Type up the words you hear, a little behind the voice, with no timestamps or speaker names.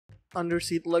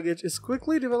Underseat luggage is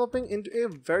quickly developing into a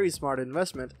very smart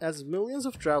investment as millions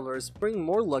of travelers bring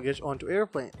more luggage onto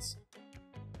airplanes.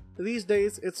 These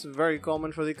days, it's very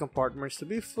common for the compartments to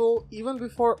be full even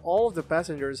before all of the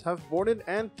passengers have boarded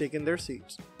and taken their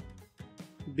seats.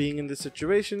 Being in this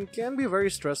situation can be very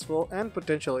stressful and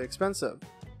potentially expensive.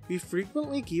 We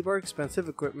frequently keep our expensive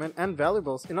equipment and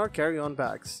valuables in our carry-on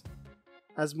bags.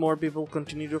 As more people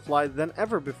continue to fly than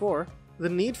ever before, the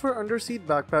need for underseat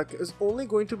backpack is only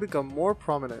going to become more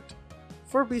prominent.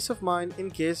 For peace of mind,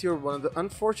 in case you're one of the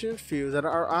unfortunate few that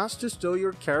are asked to stow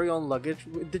your carry-on luggage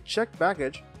with the checked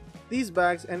baggage, these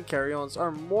bags and carry-ons are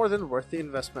more than worth the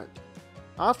investment.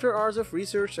 After hours of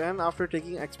research and after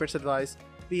taking experts' advice,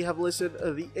 we have listed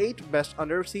the 8 best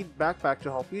underseat backpack to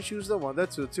help you choose the one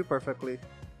that suits you perfectly.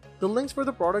 The links for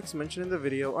the products mentioned in the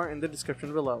video are in the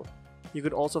description below. You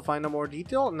could also find a more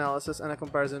detailed analysis and a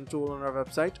comparison tool on our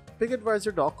website,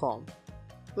 pickadvisor.com.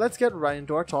 Let's get right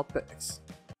into our top picks.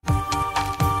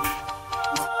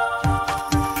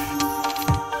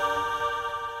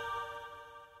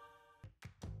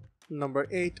 Number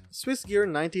 8. SwissGear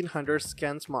 1900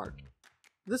 Scansmart.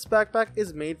 This backpack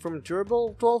is made from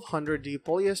durable 1200D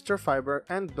polyester fiber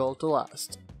and built to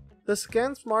last. The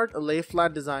Scansmart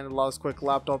lay-flat design allows quick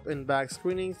laptop in-bag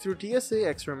screening through TSA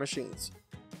X-ray machines.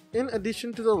 In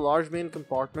addition to the large main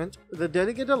compartment, the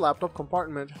dedicated laptop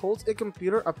compartment holds a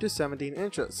computer up to 17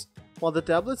 inches, while the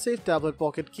tablet-safe tablet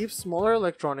pocket keeps smaller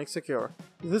electronics secure.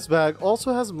 This bag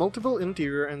also has multiple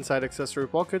interior and side accessory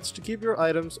pockets to keep your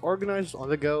items organized on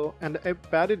the go, and a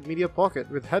padded media pocket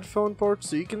with headphone ports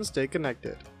so you can stay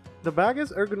connected. The bag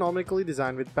is ergonomically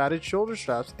designed with padded shoulder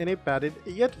straps in a padded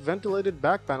yet ventilated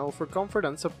back panel for comfort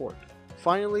and support.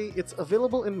 Finally, it's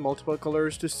available in multiple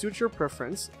colors to suit your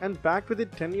preference and backed with a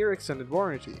 10-year extended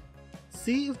warranty.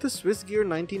 See if the SwissGear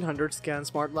 1900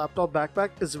 Scansmart laptop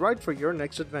backpack is right for your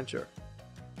next adventure.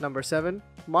 Number 7.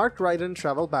 RYDEN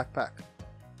Travel Backpack.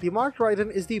 The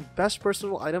RYDEN is the best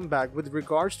personal item bag with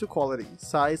regards to quality,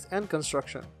 size, and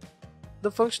construction. The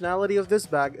functionality of this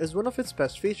bag is one of its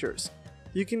best features.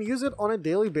 You can use it on a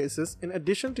daily basis in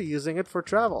addition to using it for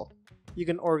travel. You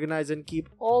can organize and keep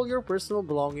all your personal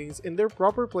belongings in their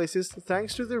proper places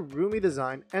thanks to the roomy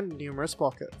design and numerous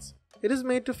pockets. It is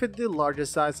made to fit the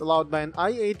largest size allowed by an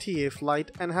IATA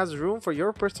flight and has room for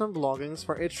your personal belongings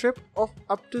for a trip of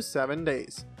up to 7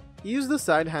 days. Use the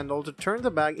side handle to turn the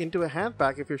bag into a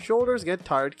handbag if your shoulders get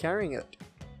tired carrying it.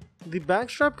 The bag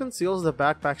strap conceals the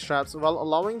backpack straps while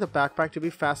allowing the backpack to be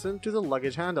fastened to the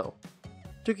luggage handle.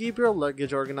 To keep your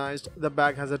luggage organized, the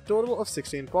bag has a total of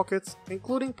 16 pockets,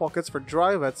 including pockets for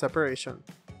dry-wet separation.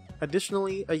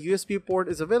 Additionally, a USB port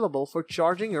is available for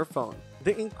charging your phone.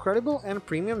 The incredible and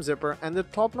premium zipper and the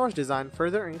top-notch design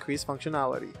further increase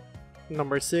functionality.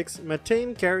 Number 6.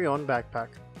 Matein Carry-On Backpack.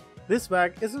 This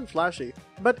bag isn't flashy,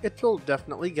 but it will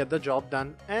definitely get the job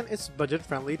done, and it's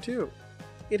budget-friendly too.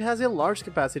 It has a large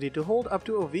capacity to hold up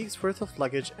to a week's worth of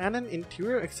luggage and an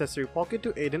interior accessory pocket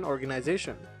to aid in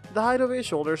organization. The hideaway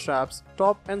shoulder straps,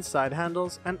 top and side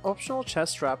handles, and optional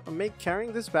chest strap make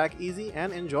carrying this bag easy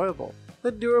and enjoyable.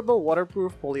 The durable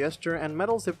waterproof polyester and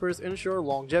metal zippers ensure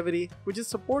longevity, which is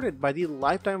supported by the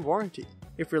lifetime warranty.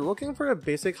 If you're looking for a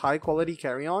basic high-quality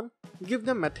carry-on, give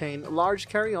the Matein Large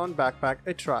Carry-On Backpack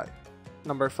a try.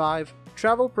 Number 5.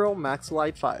 Travelpro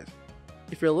Maxlite 5.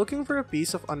 If you're looking for a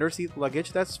piece of underseat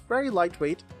luggage that's very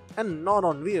lightweight and not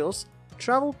on wheels,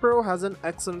 Travelpro has an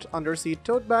excellent underseat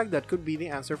tote bag that could be the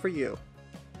answer for you.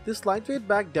 This lightweight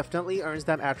bag definitely earns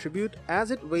that attribute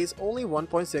as it weighs only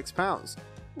 1.6 pounds,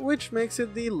 which makes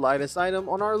it the lightest item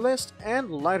on our list and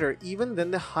lighter even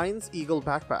than the Hynes Eagle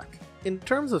backpack. In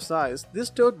terms of size, this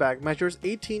tote bag measures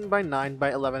 18 by 9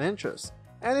 by 11 inches,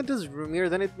 and it is roomier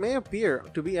than it may appear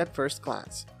to be at first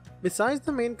glance. Besides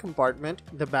the main compartment,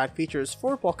 the bag features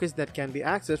 4 pockets that can be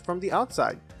accessed from the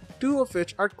outside, 2 of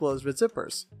which are closed with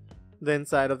zippers. The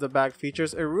inside of the bag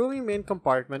features a roomy main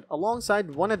compartment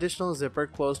alongside 1 additional zipper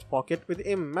closed pocket with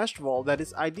a meshed wall that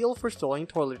is ideal for storing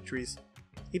toiletries.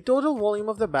 The total volume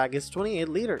of the bag is 28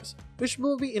 liters, which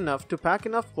will be enough to pack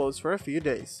enough clothes for a few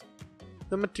days.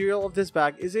 The material of this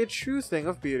bag is a true thing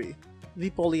of beauty. The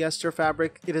polyester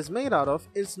fabric it is made out of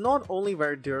is not only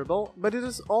very durable, but it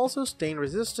is also stain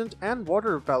resistant and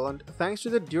water repellent thanks to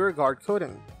the DuraGuard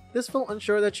coating. This will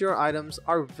ensure that your items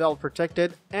are well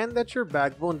protected and that your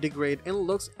bag won't degrade in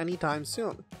looks anytime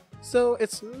soon. So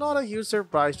it's not a huge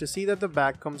surprise to see that the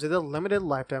bag comes with a limited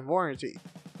lifetime warranty.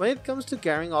 When it comes to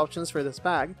carrying options for this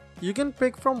bag, you can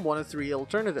pick from 1 of 3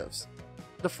 alternatives.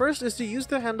 The first is to use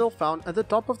the handle found at the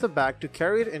top of the bag to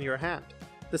carry it in your hand.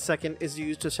 The second is to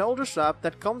use the shoulder strap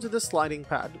that comes with a sliding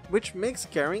pad, which makes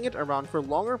carrying it around for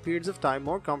longer periods of time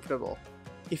more comfortable.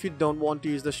 If you don't want to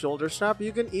use the shoulder strap,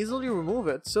 you can easily remove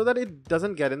it so that it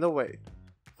doesn't get in the way.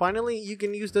 Finally, you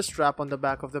can use the strap on the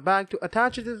back of the bag to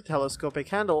attach it to the telescopic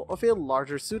handle of a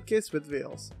larger suitcase with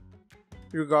wheels.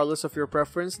 Regardless of your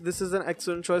preference, this is an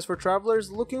excellent choice for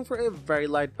travelers looking for a very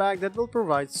light bag that will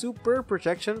provide superb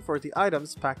protection for the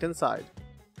items packed inside.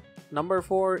 Number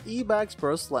 4. eBags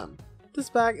Pro Slim. This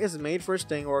bag is made for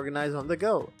staying organized on the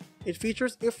go. It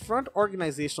features a front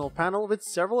organizational panel with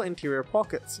several interior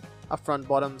pockets, a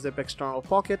front-bottom zip external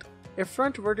pocket, a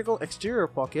front vertical exterior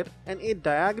pocket, and a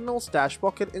diagonal stash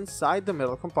pocket inside the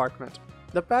middle compartment.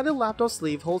 The padded laptop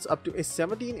sleeve holds up to a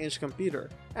 17-inch computer,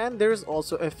 and there is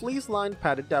also a fleece-lined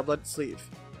padded tablet sleeve.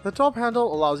 The top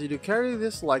handle allows you to carry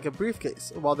this like a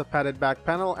briefcase, while the padded back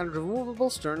panel and removable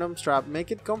sternum strap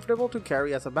make it comfortable to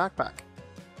carry as a backpack.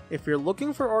 If you're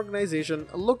looking for organization,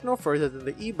 look no further than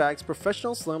the eBags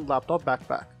Professional Slim Laptop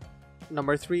Backpack.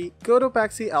 Number 3.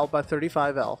 Cotopaxi Allpa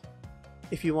 35L.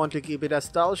 If you want to keep it as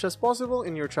stylish as possible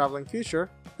in your traveling future,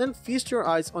 then feast your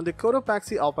eyes on the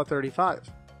Cotopaxi Allpa 35.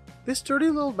 This sturdy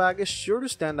little bag is sure to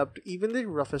stand up to even the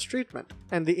roughest treatment,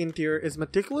 and the interior is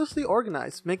meticulously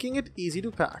organized, making it easy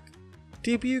to pack.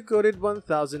 TPU-coated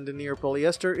 1000 denier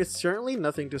polyester is certainly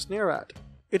nothing to sneer at.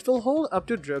 It will hold up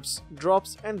to drips,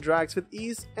 drops, and drags with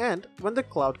ease, and when the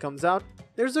cloud comes out,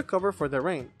 there's a cover for the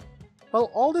rain.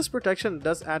 While all this protection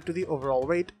does add to the overall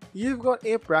weight, you've got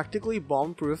a practically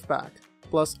bomb-proof bag.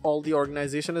 Plus, all the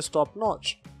organization is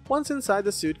top-notch. Once inside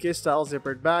the suitcase-style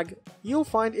zippered bag, you'll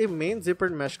find a main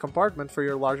zippered mesh compartment for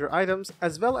your larger items,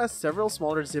 as well as several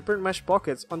smaller zippered mesh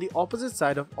pockets on the opposite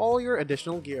side of all your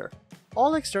additional gear.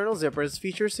 All external zippers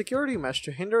feature security mesh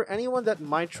to hinder anyone that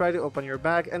might try to open your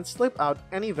bag and slip out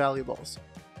any valuables.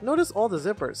 Notice all the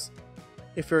zippers.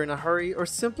 If you're in a hurry or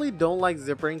simply don't like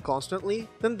zippering constantly,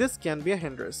 then this can be a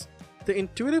hindrance. The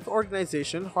intuitive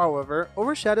organization, however,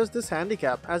 overshadows this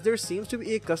handicap, as there seems to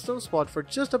be a custom spot for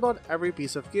just about every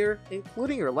piece of gear,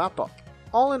 including your laptop.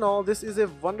 All in all, this is a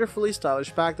wonderfully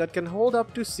stylish bag that can hold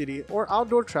up to city or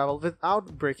outdoor travel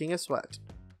without breaking a sweat.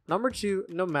 Number 2.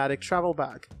 Nomatic Travel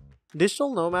Bag.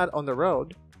 Digital nomad on the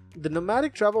road, the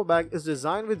Nomatic Travel Bag is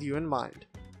designed with you in mind.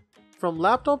 From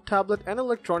laptop, tablet, and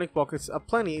electronic pockets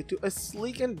aplenty to a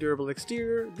sleek and durable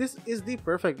exterior, this is the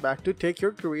perfect bag to take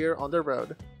your career on the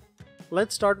road.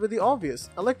 Let's start with the obvious,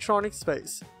 electronic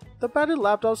space. The padded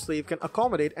laptop sleeve can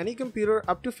accommodate any computer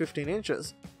up to 15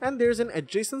 inches, and there's an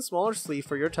adjacent smaller sleeve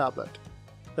for your tablet.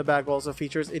 The bag also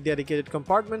features a dedicated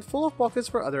compartment full of pockets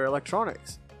for other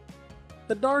electronics.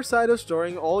 The dark side of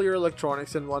storing all your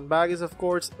electronics in one bag is, of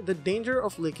course, the danger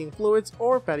of leaking fluids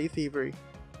or petty thievery.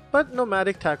 But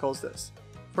Nomatic tackles this.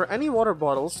 For any water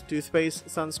bottles, toothpaste,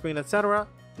 sunscreen, etc.,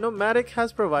 Nomatic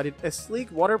has provided a sleek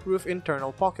waterproof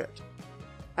internal pocket.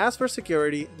 As for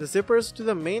security, the zippers to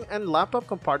the main and laptop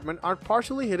compartment are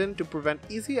partially hidden to prevent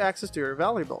easy access to your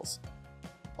valuables.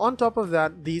 On top of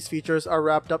that, these features are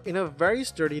wrapped up in a very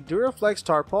sturdy Duraflex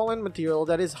tarpaulin material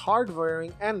that is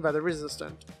hard-wearing and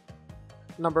weather-resistant.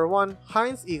 Number 1.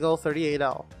 Hynes Eagle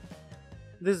 38L.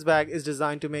 This bag is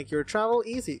designed to make your travel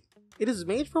easy. It is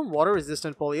made from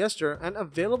water-resistant polyester and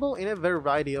available in a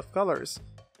variety of colors.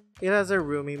 It has a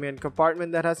roomy main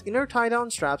compartment that has inner tie-down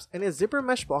straps and a zipper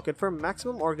mesh pocket for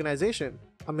maximum organization,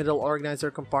 a middle organizer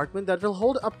compartment that will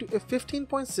hold up to a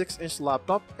 15.6-inch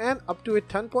laptop and up to a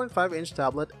 10.5-inch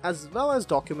tablet, as well as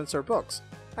documents or books,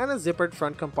 and a zippered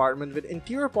front compartment with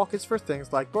interior pockets for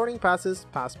things like boarding passes,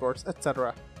 passports,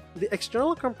 etc. The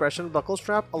external compression buckle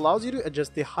strap allows you to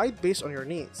adjust the height based on your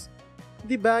needs.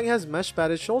 The bag has mesh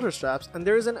padded shoulder straps, and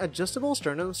there is an adjustable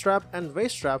sternum strap and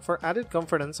waist strap for added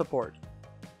comfort and support.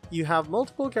 You have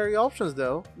multiple carry options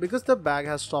though, because the bag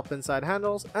has top inside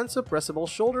handles and suppressible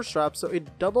shoulder straps, so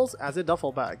it doubles as a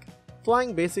duffel bag.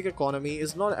 Flying basic economy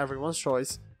is not everyone's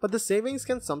choice, but the savings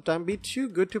can sometimes be too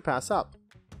good to pass up.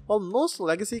 While most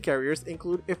legacy carriers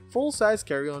include a full-size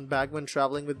carry-on bag when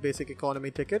traveling with basic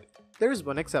economy ticket, there is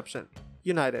one exception: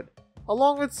 United,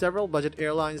 along with several budget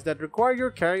airlines that require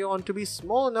your carry-on to be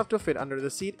small enough to fit under the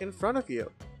seat in front of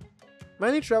you.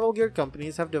 Many travel gear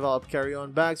companies have developed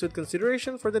carry-on bags with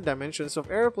consideration for the dimensions of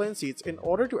airplane seats in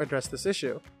order to address this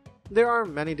issue. There are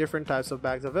many different types of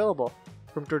bags available,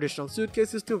 from traditional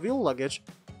suitcases to wheel luggage,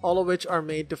 all of which are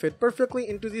made to fit perfectly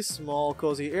into the small,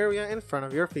 cozy area in front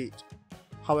of your feet.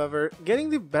 However,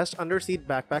 getting the best underseat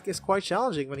backpack is quite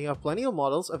challenging when you have plenty of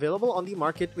models available on the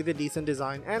market with a decent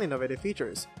design and innovative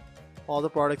features. All the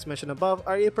products mentioned above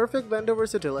are a perfect blend of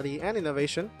versatility and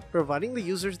innovation, providing the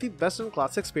users the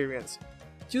best-in-class experience.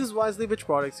 Choose wisely which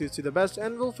product suits you the best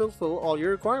and will fulfill all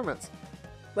your requirements.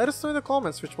 Let us know in the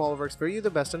comments which model works for you the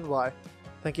best and why.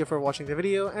 Thank you for watching the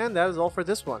video, and that is all for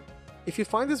this one. If you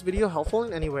find this video helpful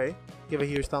in any way, give a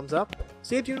huge thumbs up.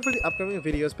 Stay tuned for the upcoming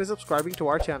videos by subscribing to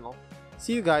our channel.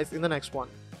 See you guys in the next one.